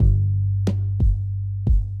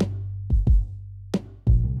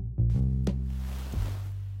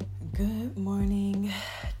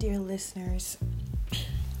listeners.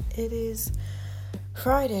 It is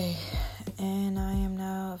Friday, and I am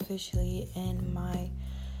now officially in my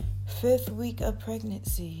 5th week of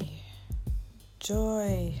pregnancy.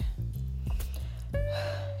 Joy.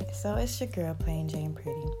 So it's your girl, Plain Jane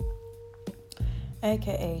Pretty,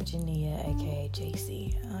 aka Jania, aka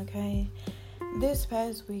JC. Okay, this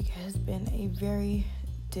past week has been a very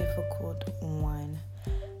difficult one,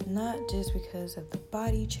 not just because of the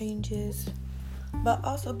body changes, but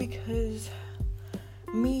also because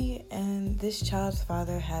me and this child's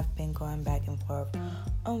father have been going back and forth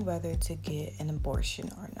on whether to get an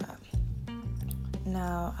abortion or not.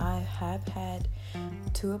 Now, I have had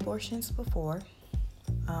 2 abortions before.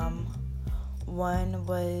 One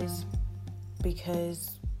was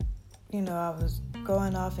because, I was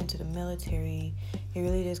going off into the military. He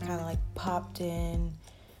really just kind of like popped in,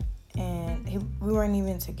 and we weren't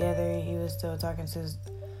even together. He was still talking to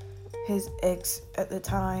his ex at the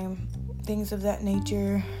time, things of that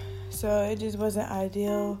nature. So it just wasn't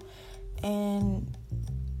ideal, and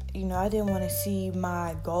I didn't want to see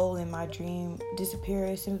my goal and my dream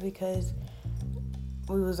disappear simply because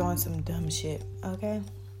we was on some dumb shit. Okay.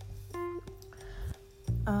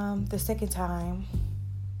 The second time,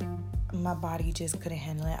 my body just couldn't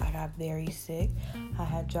handle it. I got very sick. I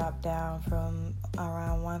had dropped down from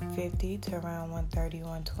around 150 to around 130,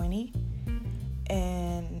 120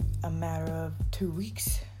 in a matter of 2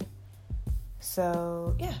 weeks.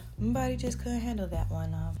 So, yeah, my body just couldn't handle that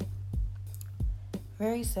one.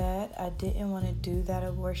 Very sad. I didn't want to do that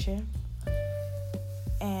abortion,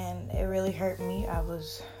 and it really hurt me. I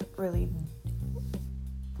was really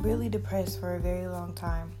depressed for a very long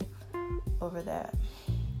time over that.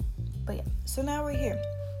 But yeah, so now we're here.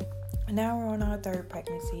 Now we're on our 3rd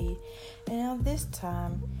pregnancy, and now this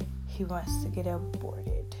time he wants to get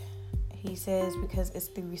aborted. He says because it's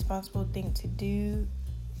the responsible thing to do.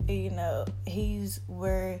 He's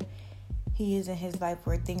where he is in his life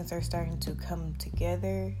where things are starting to come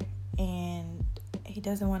together, and he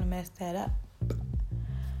doesn't want to mess that up.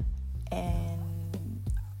 And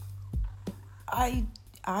I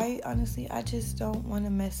honestly, I just don't want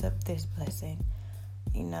to mess up this blessing.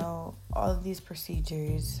 All of these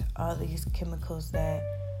procedures, all these chemicals that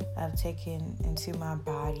I've taken into my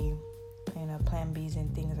body, Plan Bs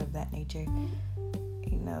and things of that nature.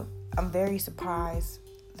 I'm very surprised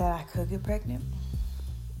that I could get pregnant.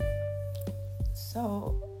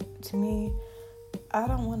 So, to me, I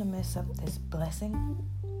don't want to mess up this blessing.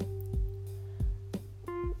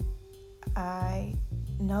 I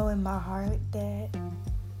know in my heart that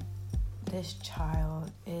this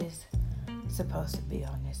child is supposed to be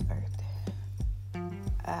on this earth.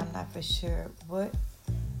 I'm not for sure what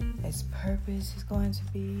its purpose is going to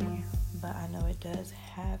be, but I know it does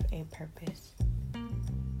have a purpose.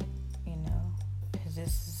 Because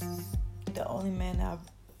this is the only man I've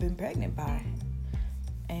been pregnant by,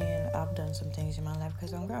 and I've done some things in my life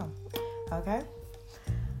because I'm grown. Okay?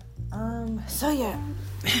 So yeah,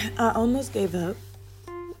 I almost gave up.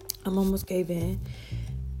 I almost gave in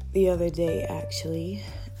the other day, actually,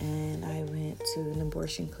 and I went to an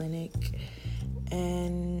abortion clinic,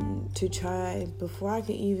 and to try, before I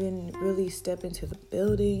could even really step into the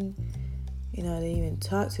building, they even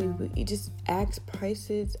talk to people, you just ask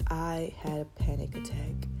prices, I had a panic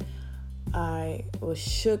attack. I was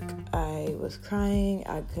shook, I was crying,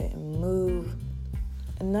 I couldn't move,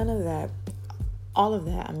 none of that, all of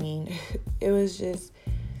that, it was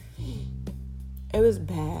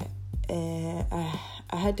bad, and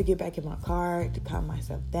I had to get back in my car to calm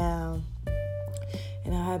myself down,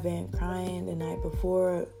 and I had been crying the night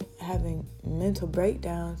before, having mental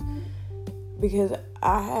breakdowns, because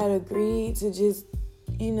I had agreed to just,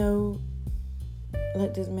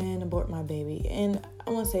 let this man abort my baby, and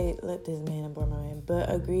I won't say let this man abort my baby,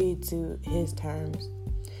 but agreed to his terms,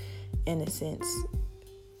 in a sense,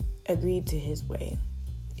 agreed to his way.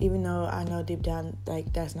 Even though I know deep down,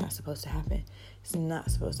 that's not supposed to happen. It's not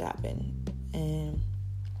supposed to happen. And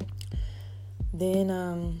then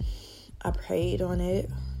I prayed on it,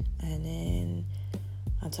 and then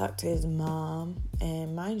I talked to his mom.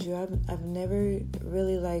 And mind you, I've never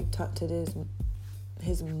really talked to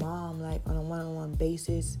his mom on a one-on-one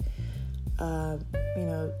basis.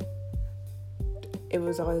 It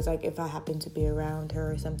was always if I happened to be around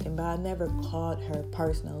her or something, but I never called her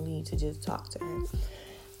personally to just talk to her.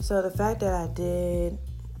 So the fact that I did,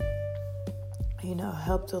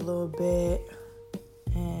 helped a little bit.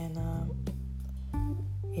 And,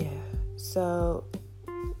 yeah. So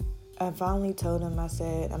I finally told him, I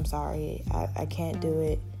said, I'm sorry, I can't do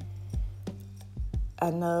it. I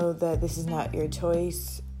know that this is not your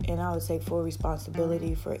choice, and I would take full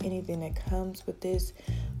responsibility for anything that comes with this,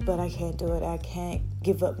 but I can't do it. I can't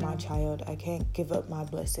give up my child. I can't give up my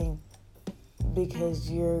blessing, because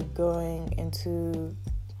you're going into,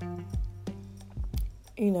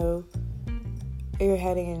 you're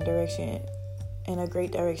heading in a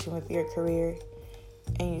great direction with your career,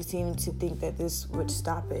 and you seem to think that this would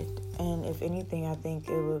stop it. And if anything, I think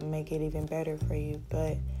it would make it even better for you.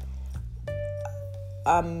 But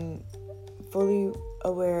I'm fully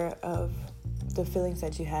aware of the feelings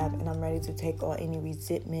that you have, and I'm ready to take on any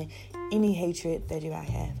resentment, any hatred that you might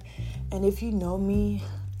have. And if you know me,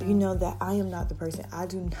 you know that I am not the person. I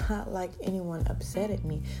do not like anyone upset at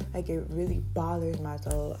me. Like, it really bothers my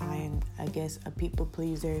soul. I am, I guess, a people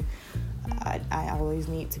pleaser. I always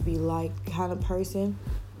need to be liked kind of person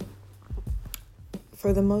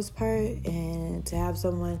for the most part. And to have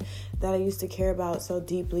someone that I used to care about so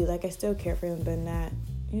deeply, like I still care for him, but not,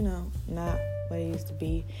 not what it used to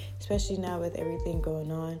be, especially now with everything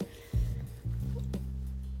going on.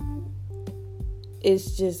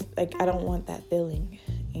 It's just like, I don't want that feeling.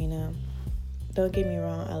 Don't get me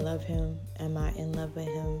wrong, I love him. Am I in love with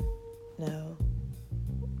him? No.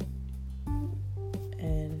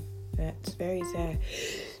 And that's very sad.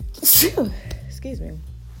 Excuse me.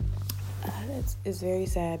 It's very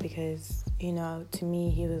sad because, to me,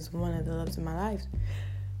 he was one of the loves of my life.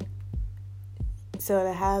 So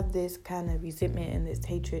to have this kind of resentment and this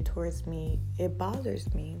hatred towards me, it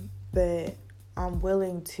bothers me. But I'm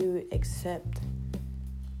willing to accept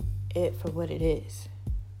it for what it is.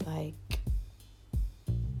 Like,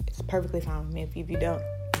 it's perfectly fine with me. If you don't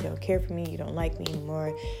care for me, you don't like me anymore,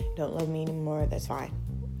 you don't love me anymore, that's fine.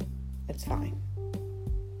 That's fine.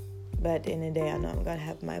 But at the end of the day, I know I'm going to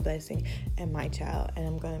have my blessing and my child, and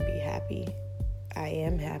I'm going to be happy. I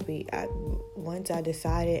am happy. Once I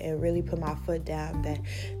decided and really put my foot down that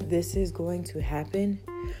this is going to happen,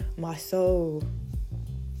 my soul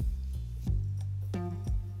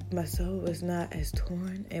was not as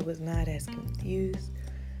torn. It was not as confused.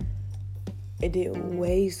 It didn't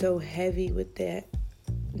weigh so heavy with that,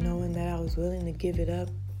 knowing that I was willing to give up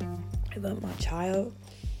my child,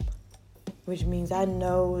 which means I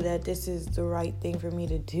know that this is the right thing for me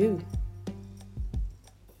to do.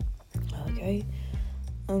 Okay.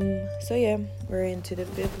 So yeah, we're into the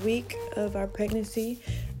 5th week of our pregnancy.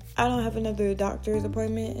 I don't have another doctor's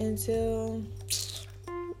appointment until,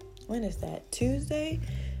 when is that? Tuesday?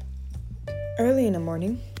 Early in the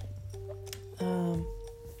morning.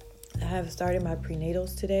 I have started my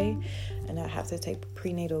prenatals today, and I have to take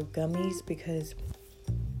prenatal gummies because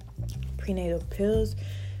prenatal pills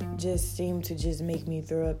just seem to just make me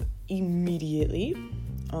throw up immediately.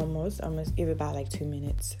 Almost. I'm going to give it about like 2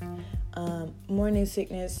 minutes. Morning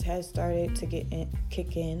sickness has started to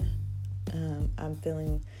kick in. I'm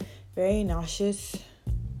feeling very nauseous,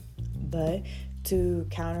 but to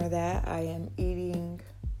counter that, I am eating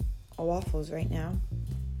waffles right now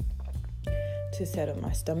to settle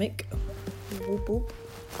my stomach. Boop, boop.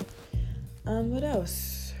 What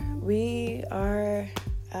else?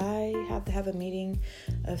 I have to have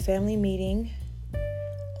a family meeting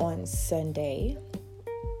on Sunday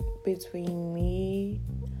between me,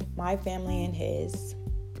 my family, and his.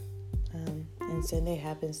 And Sunday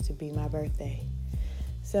happens to be my birthday.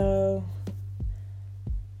 So,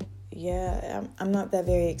 yeah, I'm not that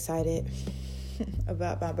very excited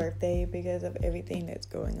about my birthday because of everything that's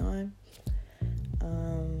going on.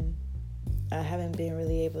 I haven't been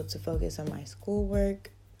really able to focus on my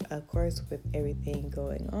schoolwork, of course, with everything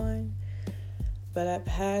going on. But I've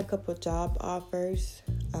had a couple job offers.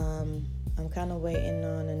 I'm kind of waiting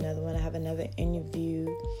on another one. I have another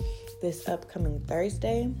interview this upcoming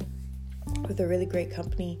Thursday with a really great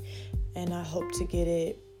company, and I hope to get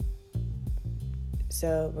it.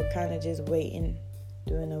 So we're kind of just waiting,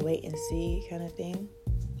 doing a wait and see kind of thing.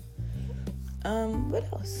 What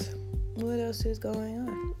else? What else is going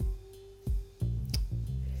on?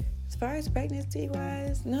 As far as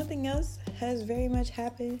pregnancy-wise, nothing else has very much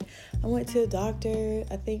happened. I went to the doctor,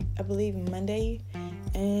 I believe Monday,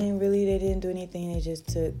 and really they didn't do anything. They just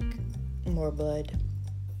took more blood,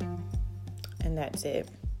 and that's it.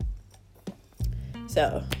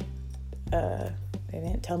 So, they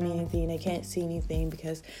didn't tell me anything. They can't see anything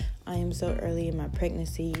because I am so early in my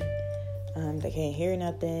pregnancy. They can't hear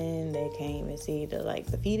nothing. They can't even see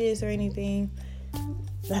the fetus or anything.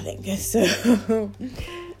 Nothing. So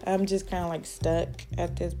I'm just kind of stuck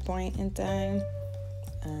at this point in time.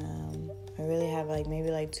 I really have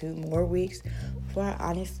maybe 2 more weeks before I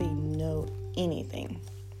honestly know anything.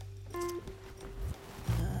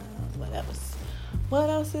 What else? What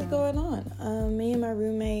else is going on? Me and my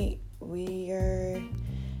roommate, we are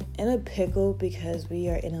in a pickle because we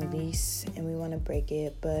are in a lease and we want to break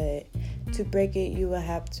it, but to break it, you will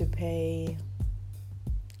have to pay.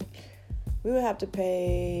 We will have to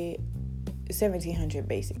pay $1,700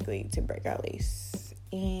 basically to break our lease.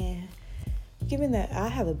 And given that I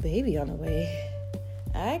have a baby on the way,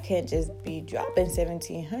 I can't just be dropping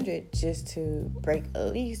 $1,700 just to break a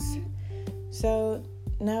lease. So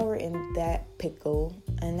now we're in that pickle,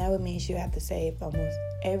 and that would mean she would have to save almost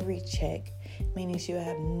every check, meaning she would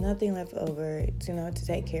have nothing left over to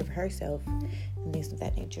take care of herself and things of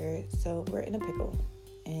that nature. So we're in a pickle,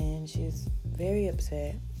 and she's very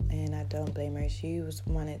upset, and I don't blame her. She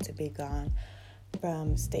wanted to be gone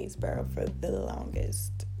from Statesboro for the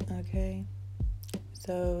longest. Okay,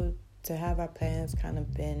 so to have our plans kind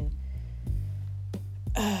of been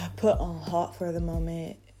put on halt for the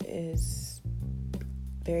moment is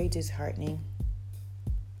very disheartening.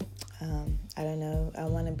 I don't know. I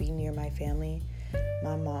want to be near my family,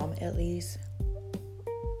 my mom at least,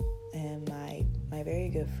 and my very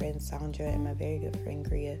good friend Sandra and my very good friend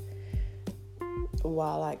Gria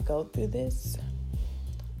while I go through this.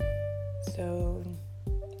 So,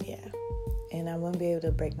 yeah. And I won't be able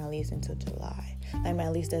to break my lease until July. Like, my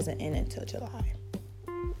lease doesn't end until July.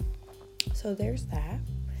 So there's that.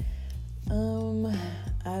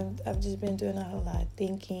 I've just been doing a whole lot of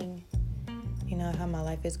thinking, how my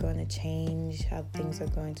life is going to change, how things are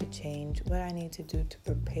going to change, what I need to do to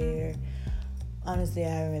prepare. Honestly, I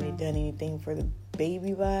haven't really done anything for the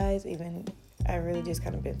baby-wise. Even I really just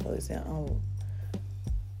kind of been focusing on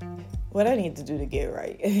what I need to do to get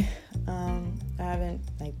right. I haven't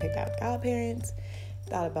picked out godparents,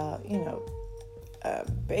 thought about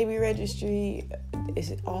baby registry.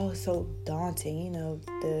 It's all so daunting.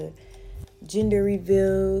 The gender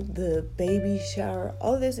reveal, the baby shower,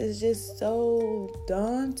 all this is just so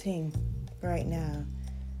daunting right now.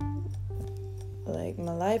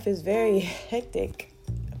 My life is very hectic,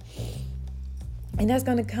 and that's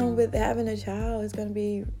going to come with having a child. It's going to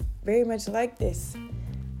be very much like this.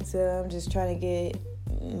 So I'm just trying to get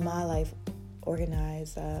my life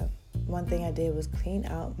organized. One thing I did was clean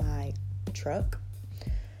out my truck,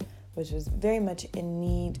 which was very much in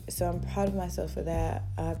need. So I'm proud of myself for that.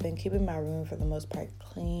 I've been keeping my room for the most part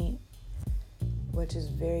clean, which is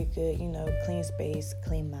very good. Clean space,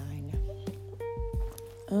 clean mind.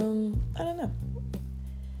 I don't know.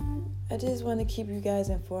 I just want to keep you guys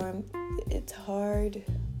informed. It's hard.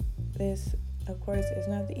 This, of course, is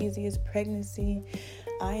not the easiest pregnancy.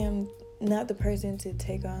 I am not the person to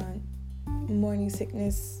take on morning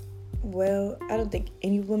sickness. Well, I don't think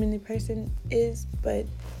any woman in person is, but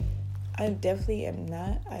I definitely am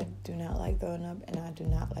not. I do not like throwing up, and I do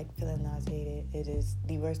not like feeling nauseated. It is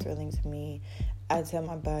the worst feeling to me. I tell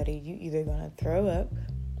my body, you either gonna throw up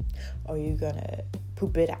or you gonna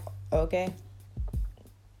poop it out, okay?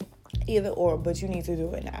 Either or, but you need to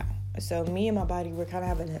do it now. So me and my body, we're kind of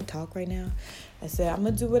having a talk right now. I said, I'm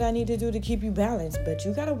gonna do what I need to do to keep you balanced, but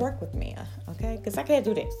you gotta work with me, okay? Because I can't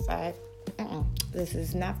do this. This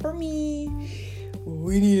is not for me.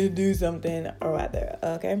 We need to do something or other,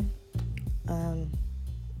 okay?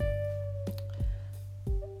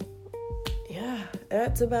 Yeah,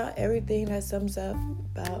 that's about everything. That sums up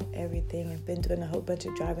about everything. I've been doing a whole bunch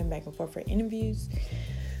of driving back and forth for interviews.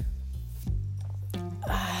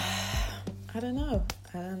 I don't know.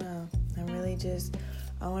 I'm really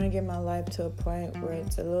I want to get my life to a point where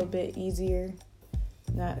it's a little bit easier,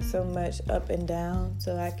 not so much up and down,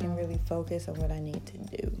 so I can really focus on what I need to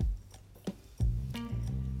do.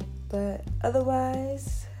 But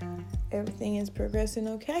otherwise, everything is progressing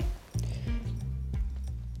okay.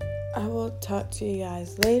 I will talk to you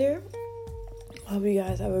guys later. Hope you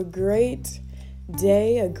guys have a great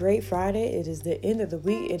day, a great Friday. It is the end of the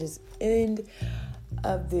week. It is end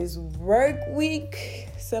of this work week.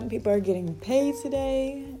 Some people are getting paid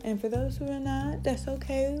today, and for those who are not, that's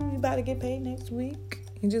okay. We about to get paid next week.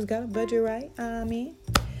 You just got to budget right. I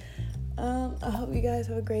hope you guys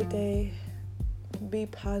have a great day. Be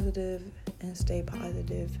positive and stay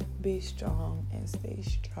positive. Be strong and stay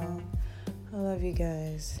strong. I love you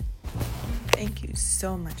guys. Thank you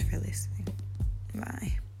so much for listening.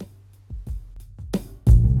 Bye.